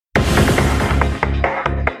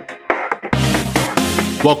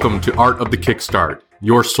Welcome to Art of the Kickstart,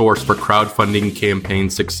 your source for crowdfunding campaign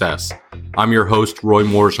success. I'm your host, Roy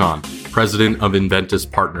Morjan, president of Inventus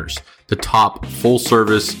Partners, the top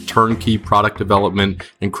full-service turnkey product development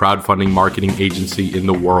and crowdfunding marketing agency in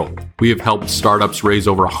the world. We have helped startups raise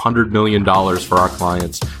over $100 million for our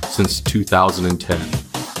clients since 2010.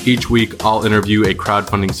 Each week, I'll interview a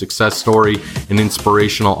crowdfunding success story, an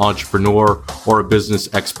inspirational entrepreneur, or a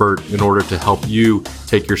business expert in order to help you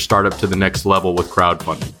take your startup to the next level with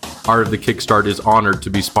crowdfunding. Art of the Kickstart is honored to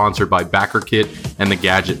be sponsored by BackerKit and the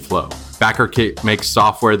Gadget Flow. BackerKit makes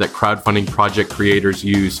software that crowdfunding project creators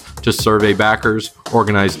use to survey backers,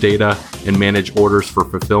 organize data, and manage orders for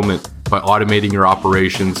fulfillment by automating your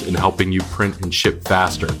operations and helping you print and ship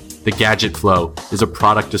faster. The Gadget Flow is a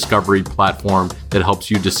product discovery platform that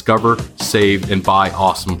helps you discover, save, and buy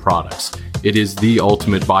awesome products. It is the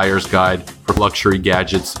ultimate buyer's guide for luxury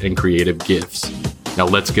gadgets and creative gifts. Now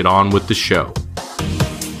let's get on with the show.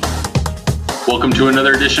 Welcome to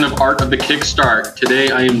another edition of Art of the Kickstart.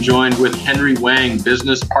 Today I am joined with Henry Wang,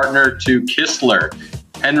 business partner to Kistler.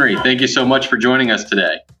 Henry, thank you so much for joining us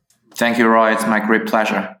today. Thank you, Roy. It's my great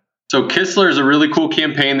pleasure. So Kistler is a really cool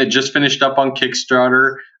campaign that just finished up on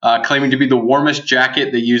Kickstarter, claiming to be the warmest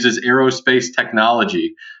jacket that uses aerospace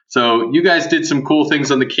technology. So you guys did some cool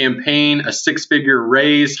things on the campaign, a 6-figure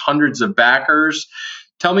raise, hundreds of backers.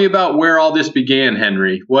 Tell me about where all this began,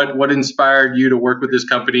 Henry. What inspired you to work with this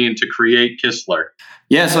company and to create Kistler?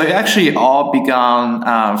 Yeah, so it actually all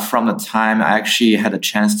began from the time I actually had a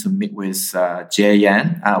chance to meet with Jie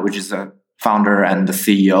Yan, which is the founder and the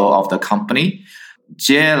CEO of the company.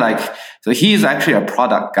 Jie, so he is actually a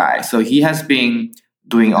product guy. So he has been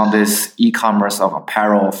doing all this e-commerce of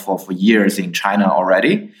apparel for years in China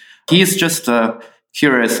already. He's just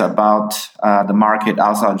curious about the market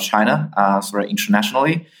outside of China, sort of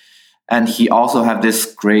internationally. And he also have this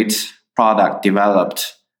great product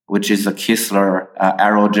developed, which is a Kistler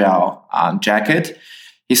aerogel jacket.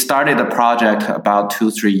 He started the project about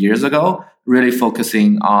 2-3 years ago, really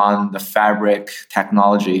focusing on the fabric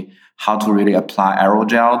technology, how to really apply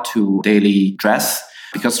aerogel to daily dress.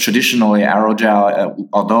 Because traditionally aerogel,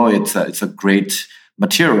 although it's a great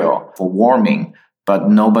material for warming, but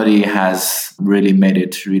nobody has really made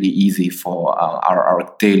it really easy for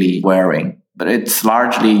our daily wearing. But it's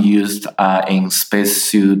largely used in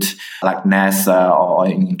spacesuit like NASA or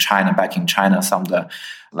in China, back in China, some of the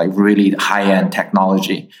really high-end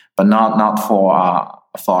technology, but not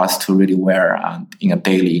for us to really wear in a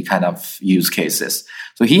daily kind of use cases.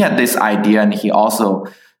 So he had this idea, and he also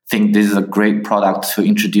think this is a great product to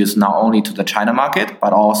introduce not only to the China market,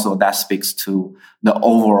 but also that speaks to the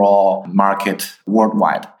overall market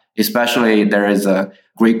worldwide. Especially there is a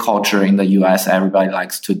great culture in the US. Everybody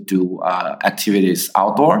likes to do activities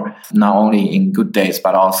outdoor, not only in good days,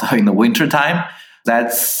 but also in the winter time.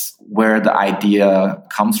 That's where the idea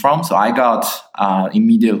comes from. So I got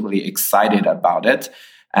immediately excited about it.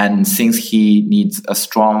 And since he needs a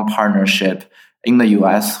strong partnership in the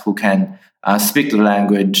US who can speak the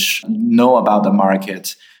language, know about the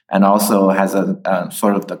market, and also has a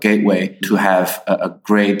sort of the gateway to have a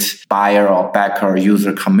great buyer or backer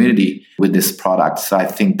user community with this product. So I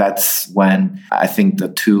think that's when I think the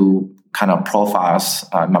two kind of profiles,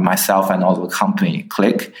 myself and also the company,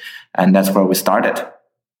 click. And that's where we started.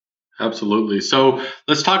 Absolutely. So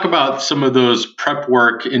let's talk about some of those prep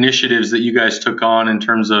work initiatives that you guys took on in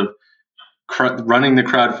terms of running the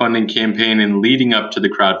crowdfunding campaign and leading up to the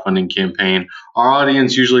crowdfunding campaign. Our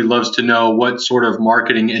audience usually loves to know what sort of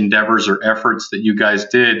marketing endeavors or efforts that you guys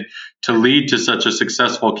did to lead to such a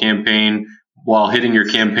successful campaign while hitting your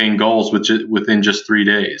campaign goals within just 3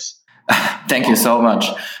 days. Thank you so much.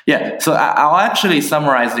 Yeah, so I'll actually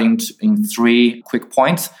summarize in 3 quick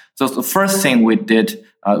points. So the first thing we did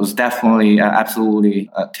was definitely absolutely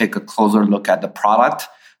take a closer look at the product.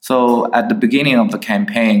 So at the beginning of the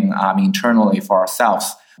campaign, internally for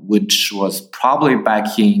ourselves, which was probably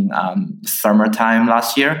back in summertime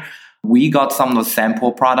last year, we got some of the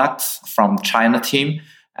sample products from China team,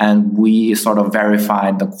 and we sort of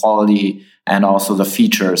verified the quality and also the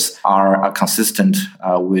features are consistent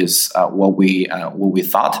with what we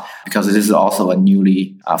thought, because this is also a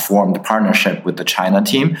newly formed partnership with the China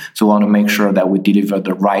team. So we want to make sure that we deliver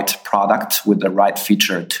the right product with the right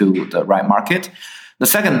feature to the right market. The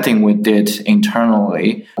second thing we did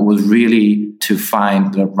internally was really to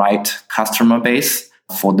find the right customer base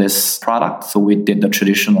for this product. So we did the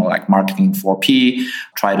traditional marketing 4P,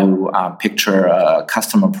 try to picture a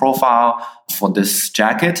customer profile for this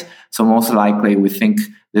jacket. So most likely we think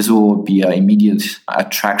this will be an immediate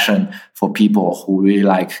attraction for people who really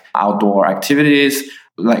like outdoor activities,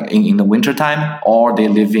 like in the wintertime, or they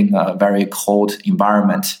live in a very cold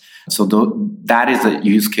environment. So that is a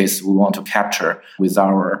use case we want to capture with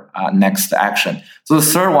our next action. So the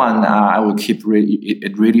third one, I will keep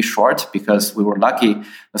it really short because we were lucky.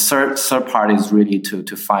 The third part is really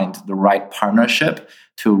to find the right partnership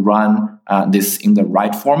to run this in the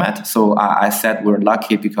right format. So I said we're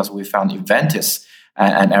lucky because we found Inventis,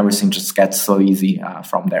 and everything just gets so easy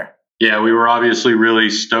from there. Yeah, we were obviously really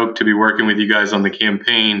stoked to be working with you guys on the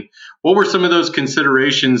campaign. What were some of those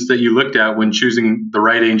considerations that you looked at when choosing the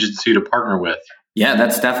right agency to partner with? Yeah,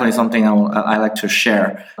 that's definitely something I like to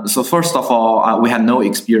share. So first of all, we had no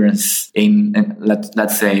experience in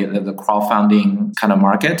let's say, the crowdfunding kind of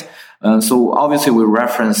market. So obviously we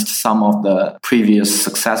referenced some of the previous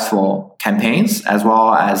successful campaigns, as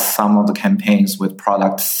well as some of the campaigns with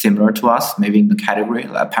products similar to us, maybe in the category,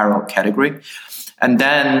 apparel category. And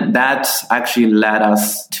then that actually led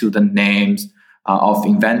us to the names of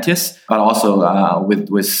Inventis, but also with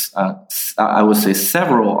I would say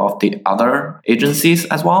several of the other agencies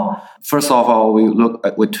as well. First of all,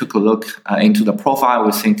 we took a look into the profile.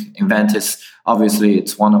 We think Inventis, obviously,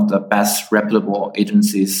 it's one of the best reputable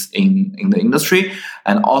agencies in the industry,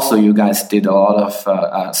 and also you guys did a lot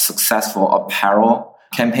of successful apparel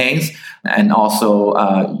campaigns. And also,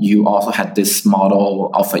 you also had this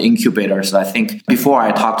model of an incubator. So I think before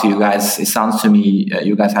I talk to you guys, it sounds to me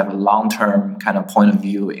you guys have a long-term kind of point of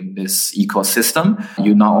view in this ecosystem.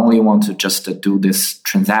 You not only want to just do this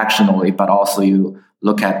transactionally, but also you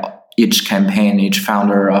look at each campaign, each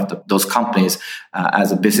founder of those companies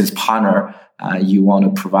as a business partner. You want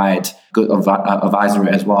to provide good advisory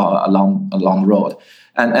as well along the road.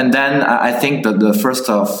 And then I think that the first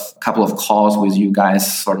couple of calls with you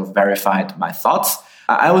guys sort of verified my thoughts.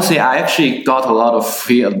 I would say I actually got a lot of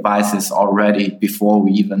free advices already before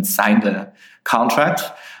we even signed the contract.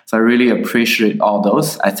 So I really appreciate all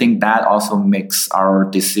those. I think that also makes our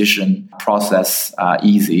decision process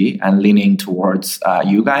easy and leaning towards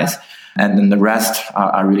you guys. And then the rest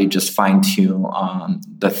are really just fine-tune on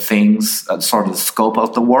the things, sort of the scope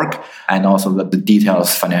of the work, and also the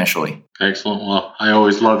details financially. Excellent. Well, I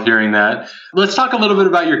always love hearing that. Let's talk a little bit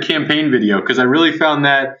about your campaign video, because I really found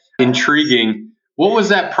that intriguing. What was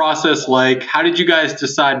that process like? How did you guys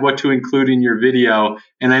decide what to include in your video?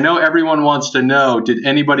 And I know everyone wants to know, did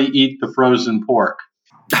anybody eat the frozen pork?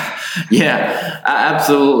 Yeah,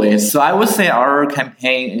 absolutely. So I would say our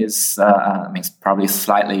campaign is probably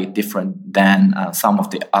slightly different than some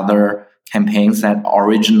of the other campaigns that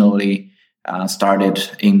originally started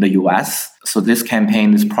in the US. So this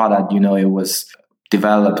campaign, this product, it was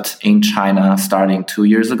developed in China starting 2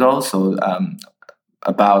 years ago. So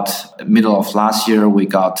about middle of last year, we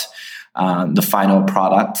got the final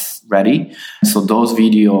products ready. So those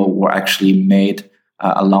videos were actually made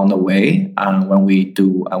along the way when we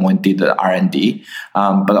did the R&D.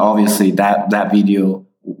 But obviously that video,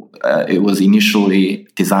 it was initially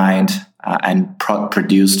designed and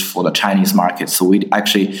produced for the Chinese market. So we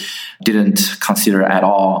actually didn't consider at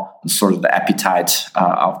all sort of the appetite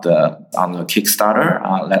on the Kickstarter,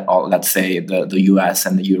 let's say the US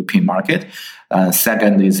and the European market.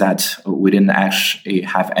 Second is that we didn't actually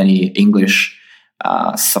have any English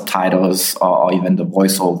subtitles or even the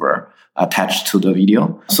voiceover attached to the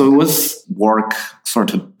video. So it was work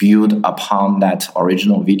sort of built upon that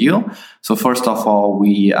original video. So first of all,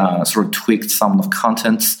 we sort of tweaked some of the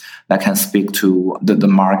contents that can speak to the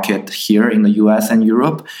market here in the US and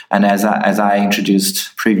Europe. And as I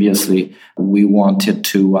introduced previously, we wanted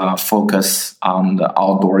to focus on the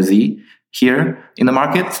outdoorsy here in the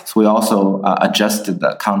market. So we also adjusted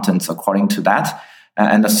the contents according to that.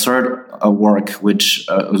 And the third work, which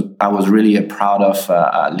I was really proud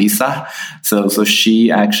of, Lisa. So she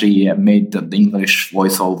actually made the English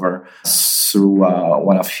voiceover through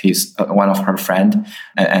one of her friend,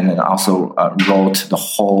 and then also wrote the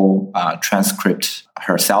whole transcript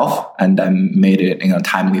herself, and then made it in a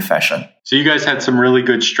timely fashion. So you guys had some really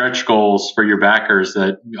good stretch goals for your backers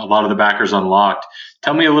that a lot of the backers unlocked.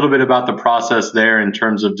 Tell me a little bit about the process there in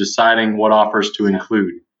terms of deciding what offers to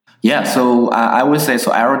include. Yeah, so I would say,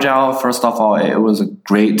 aerogel, first of all, it was a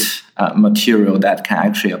great material that can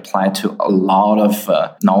actually apply to a lot of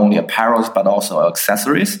not only apparels, but also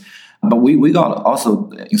accessories. But we got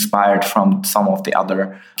also inspired from some of the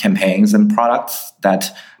other campaigns and products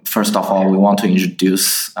that, first of all, we want to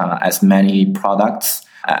introduce as many products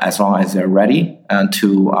as long as they're ready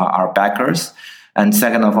to our backers. And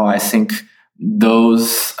second of all, I think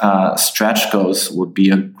those stretch goals would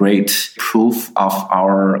be a great proof of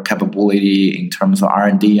our capability in terms of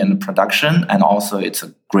R&D and production. And also it's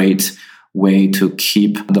a great way to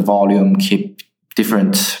keep the volume, keep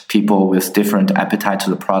different people with different appetite to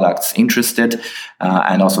the products interested,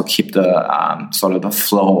 and also keep the sort of the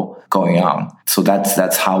flow going on. So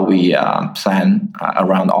that's how we plan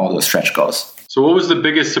around all the stretch goals. So what was the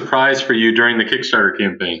biggest surprise for you during the Kickstarter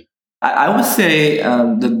campaign? I would say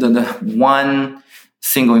the one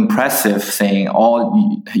single impressive thing,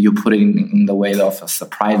 all you put in the way of a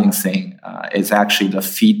surprising thing, is actually the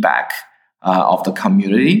feedback of the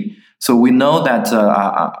community. So we know that,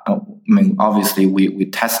 obviously we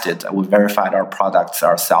tested, we verified our products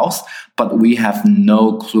ourselves, but we have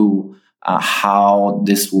no clue how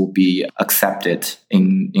this will be accepted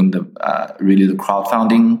in the really the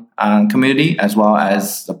crowdfunding community, as well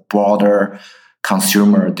as the broader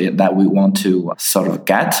consumer that we want to sort of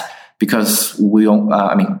get. Because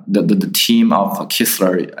the team of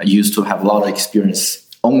Kistler used to have a lot of experience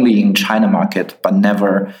only in China market, but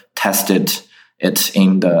never tested it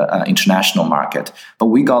in the international market. But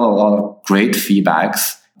we got a lot of great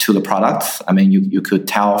feedbacks to the products. I mean, you could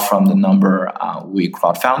tell from the number we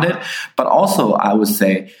crowdfunded, but also I would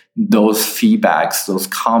say those feedbacks, those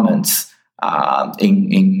comments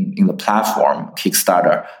in the platform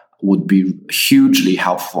Kickstarter would be hugely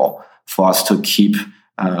helpful for us to keep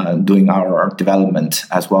doing our development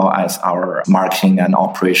as well as our marketing and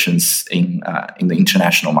operations in the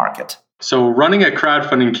international market. So running a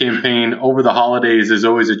crowdfunding campaign over the holidays is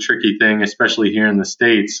always a tricky thing, especially here in the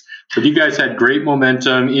States. But you guys had great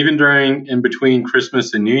momentum even during and between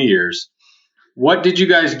Christmas and New Year's. What did you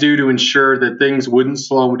guys do to ensure that things wouldn't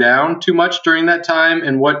slow down too much during that time?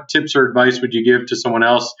 And what tips or advice would you give to someone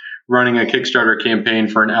else running a Kickstarter campaign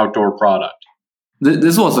for an outdoor product?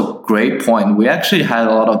 This was a great point. We actually had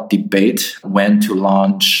a lot of debate when to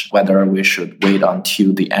launch, whether we should wait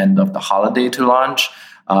until the end of the holiday to launch,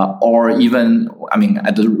 or even,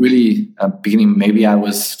 at the really beginning, maybe I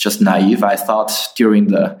was just naive. I thought during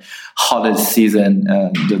the holiday season,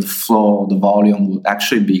 the flow, the volume would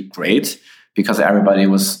actually be great because everybody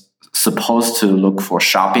was supposed to look for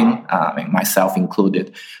shopping, myself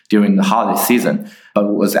included, during the holiday season. But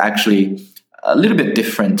it was actually a little bit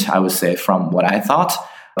different, I would say, from what I thought.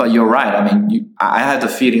 But you're right. I had the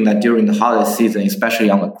feeling that during the holiday season, especially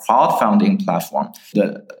on the crowdfunding platform,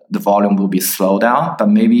 the volume will be slowed down. But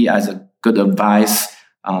maybe as a good advice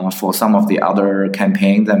for some of the other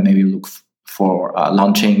campaigns that maybe look for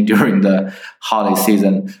launching during the holiday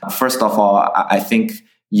season, first of all, I think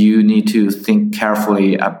you need to think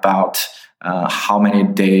carefully about how many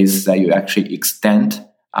days that you actually extend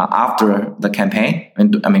after the campaign.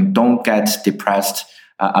 Don't get depressed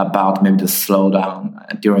about maybe the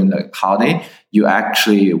slowdown during the holiday. You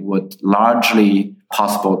actually would largely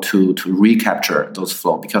possible to recapture those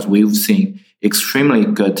flow because we've seen extremely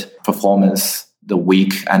good performance the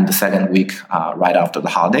week and the second week right after the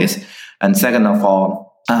holidays. And second of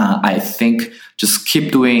all, I think just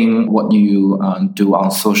keep doing what you do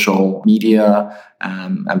on social media,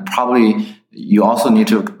 and probably you also need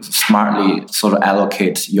to smartly sort of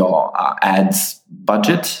allocate your ads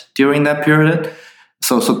budget during that period.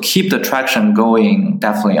 So keep the traction going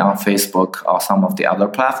definitely on Facebook or some of the other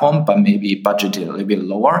platforms, but maybe budget it a little bit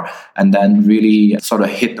lower and then really sort of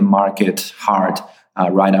hit the market hard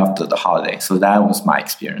right after the holiday. So that was my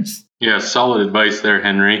experience. Yeah, solid advice there,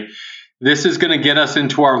 Henry. This is going to get us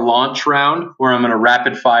into our launch round where I'm going to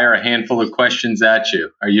rapid fire a handful of questions at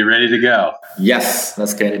you. Are you ready to go? Yes,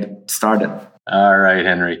 let's get it started. All right,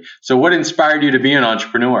 Henry. So what inspired you to be an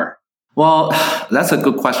entrepreneur? Well, that's a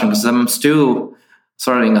good question because I'm still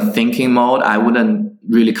sort of in a thinking mode. I wouldn't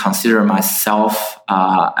really consider myself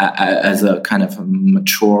as a kind of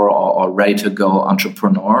mature or ready to go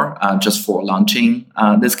entrepreneur just for launching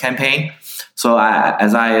this campaign. So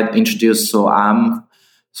as I introduced, I'm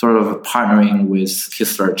sort of partnering with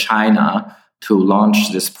Kistler China to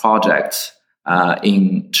launch this project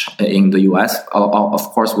in the US. Of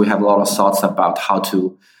course, we have a lot of thoughts about how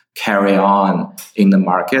to carry on in the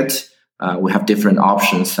market. We have different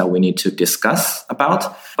options that we need to discuss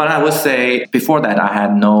about. But I would say before that, I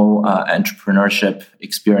had no entrepreneurship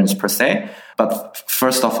experience per se. But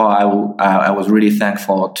first of all, I was really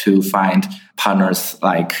thankful to find partners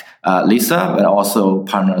like Lisa, but also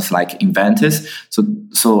partners like Inventis.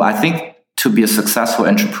 So I think to be a successful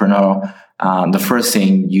entrepreneur, the first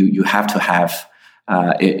thing you have to have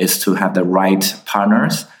is to have the right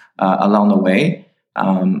partners along the way.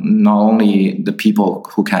 Not only the people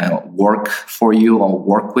who can work for you or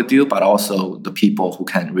work with you, but also the people who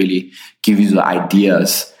can really give you the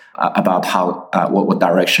ideas about how what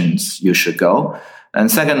directions you should go. And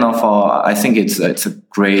second of all, I think it's a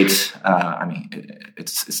great.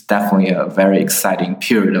 It's definitely a very exciting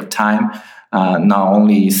period of time not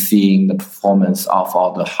only seeing the performance of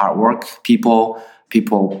all the hard work people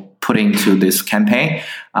put into this campaign,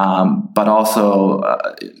 but also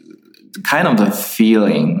kind of the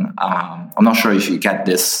feeling, I'm not sure if you get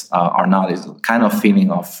this or not, is kind of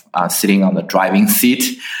feeling of sitting on the driving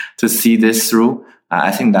seat to see this through.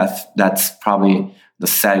 I think that's probably the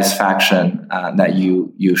satisfaction that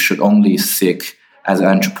you should only seek as an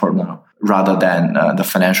entrepreneur rather than the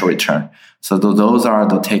financial return. So those are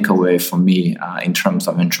the takeaway for me in terms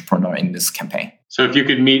of entrepreneur in this campaign. So if you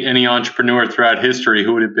could meet any entrepreneur throughout history,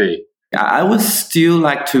 who would it be? I would still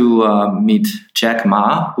like to meet Jack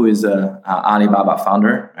Ma, who is a Alibaba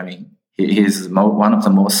founder. I mean, he's one of the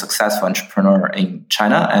most successful entrepreneur in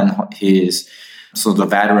China, and he is sort of the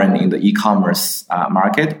veteran in the e-commerce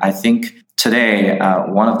market. I think today,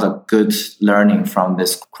 one of the good learning from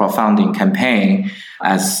this crowdfunding campaign,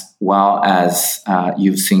 as well as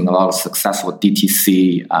you've seen a lot of successful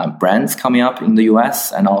DTC brands coming up in the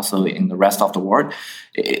US and also in the rest of the world,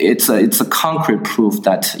 it's a concrete proof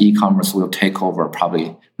that e-commerce will take over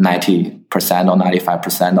probably 90% or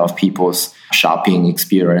 95% of people's shopping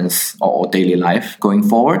experience or daily life going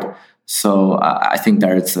forward. So I think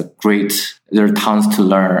there are tons to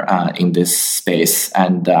learn in this space,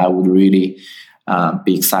 and I would really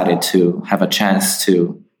be excited to have a chance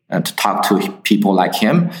to talk to people like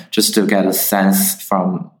him, just to get a sense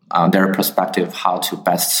from their perspective how to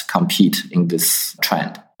best compete in this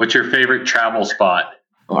trend. What's your favorite travel spot?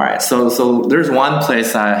 All right, so there's one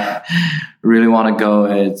place I really want to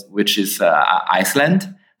go, which is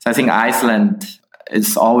Iceland. So I think Iceland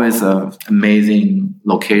is always an amazing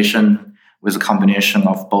location with a combination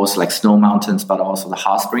of both like snow mountains, but also the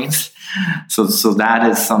hot springs. So that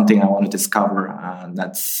is something I want to discover.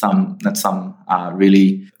 That's some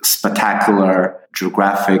really spectacular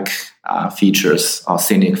geographic features or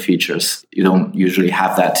scenic features. You don't usually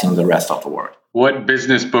have that in the rest of the world. What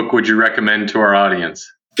business book would you recommend to our audience?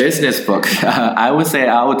 Business book. I would say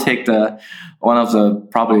I would take one of the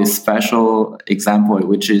probably special example,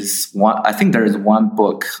 which is one. I think there is one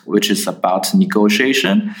book which is about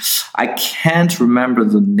negotiation. I can't remember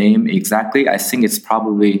the name exactly. I think it's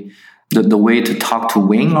probably the way to talk to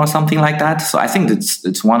win or something like that. So I think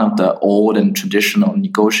it's one of the old and traditional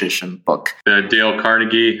negotiation book. The Dale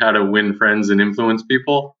Carnegie, How to Win Friends and Influence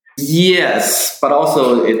People. Yes, but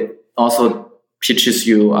also it also teaches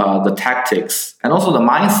you the tactics and also the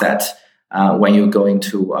mindset when you go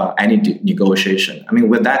into any negotiation. I mean,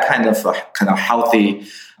 with that kind of healthy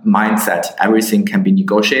mindset, everything can be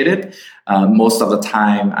negotiated. Most of the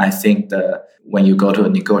time, I think when you go to a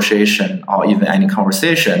negotiation or even any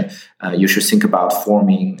conversation, you should think about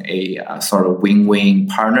forming a sort of win-win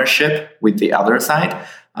partnership with the other side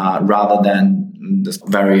rather than this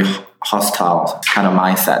very hostile kind of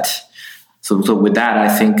mindset. So with that, I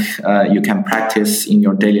think you can practice in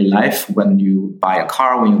your daily life when you buy a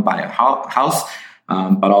car, when you buy a house,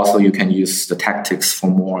 but also you can use the tactics for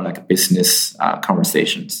more like business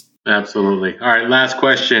conversations. Absolutely. All right, last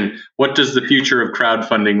question. What does the future of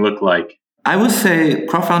crowdfunding look like? I would say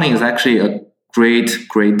crowdfunding is actually a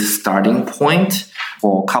great starting point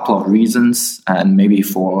for a couple of reasons and maybe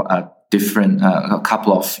for a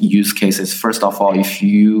couple of use cases. First of all, if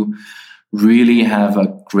you really have a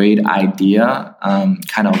great idea,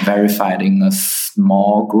 kind of verified in a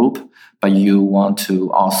small group, but you want to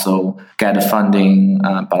also get the funding,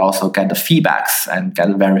 but also get the feedbacks and get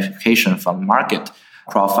the verification from the market.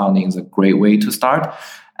 Crowdfunding is a great way to start.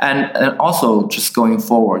 And also just going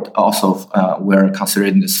forward, also we're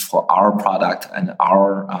considering this for our product and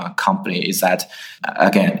our company is that,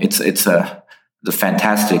 again, it's the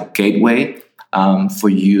fantastic gateway for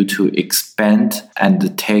you to expand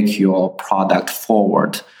and take your product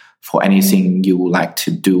forward for anything you would like to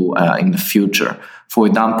do in the future. For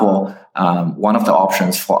example, one of the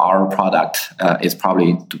options for our product is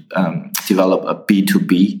probably to develop a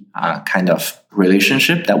B2B kind of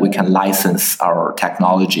relationship that we can license our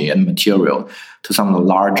technology and material to some of the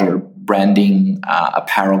larger branding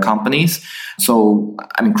apparel companies. So,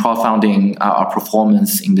 I mean, crowdfunding our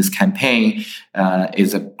performance in this campaign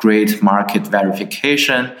is a great market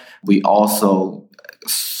verification. We also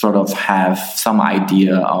sort of have some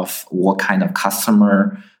idea of what kind of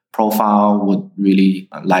customer profile would really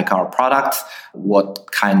like our product,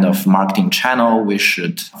 what kind of marketing channel we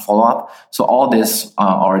should follow up. So all this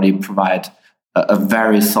already provide a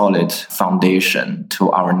very solid foundation to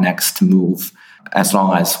our next move, as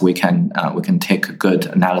long as we can take a good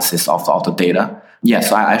analysis of all the data. Yeah,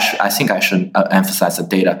 so I think I should emphasize the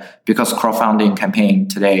data because crowdfunding campaign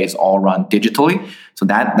today is all run digitally. So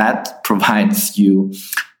that provides you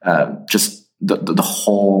just the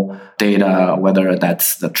whole data, whether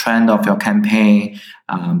that's the trend of your campaign,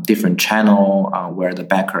 different channel, where the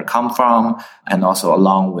backer come from, and also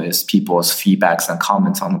along with people's feedbacks and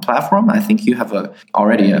comments on the platform, I think you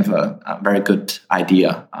already have a very good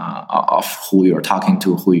idea of who you're talking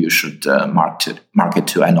to, who you should market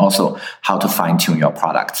to, and also how to fine tune your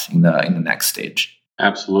product in the next stage.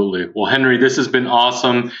 Absolutely. Well, Henry, this has been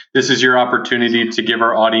awesome. This is your opportunity to give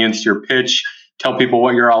our audience your pitch. Tell people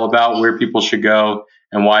what you're all about, where people should go,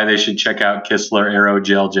 and why they should check out Kistler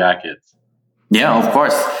Aerogel Jackets. Yeah, of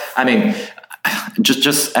course. I mean,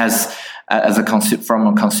 just as from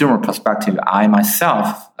a consumer perspective, I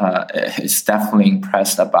myself is definitely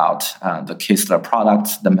impressed about the Kistler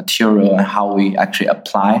product, the material, and how we actually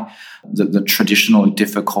apply the traditionally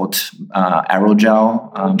difficult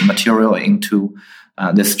aerogel material into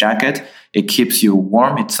this jacket. It keeps you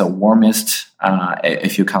warm. It's the warmest.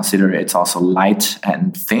 If you consider it's also light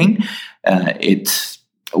and thin, it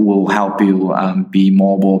will help you be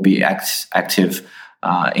mobile, be active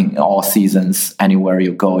in all seasons, anywhere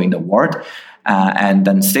you go in the world. And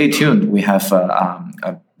then stay tuned. We have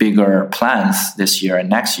bigger plans this year and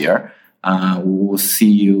next year. We'll see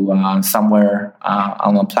you somewhere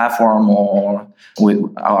on a platform, or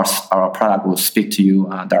our product will speak to you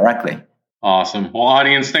directly. Awesome. Well,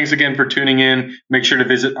 audience, thanks again for tuning in. Make sure to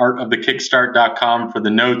visit artofthekickstart.com for the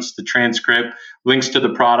notes, the transcript, links to the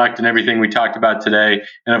product, and everything we talked about today.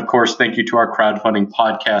 And of course, thank you to our crowdfunding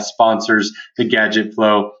podcast sponsors, The Gadget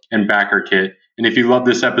Flow and Backer Kit. And if you love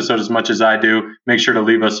this episode as much as I do, make sure to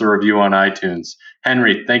leave us a review on iTunes.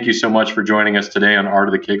 Henry, thank you so much for joining us today on Art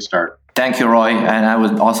of the Kickstart. Thank you, Roy. And I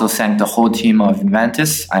would also thank the whole team of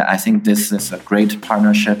Inventis. I think this is a great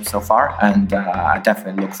partnership so far, and I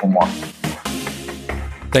definitely look for more.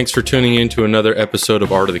 Thanks for tuning in to another episode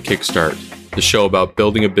of Art of the Kickstart, the show about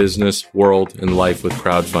building a business, world, and life with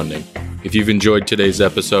crowdfunding. If you've enjoyed today's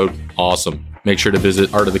episode, awesome. Make sure to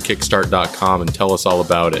visit artofthekickstart.com and tell us all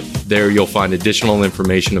about it. There you'll find additional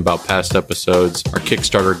information about past episodes, our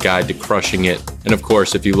Kickstarter guide to crushing it, and of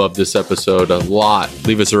course, if you love this episode a lot,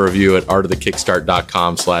 leave us a review at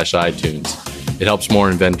artofthekickstart.com/iTunes. It helps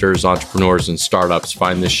more inventors, entrepreneurs, and startups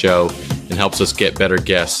find this show and helps us get better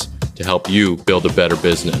guests to help you build a better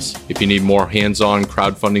business. If you need more hands-on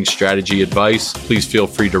crowdfunding strategy advice, please feel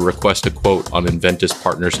free to request a quote on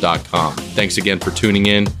inventispartners.com. Thanks again for tuning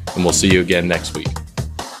in, and we'll see you again next week.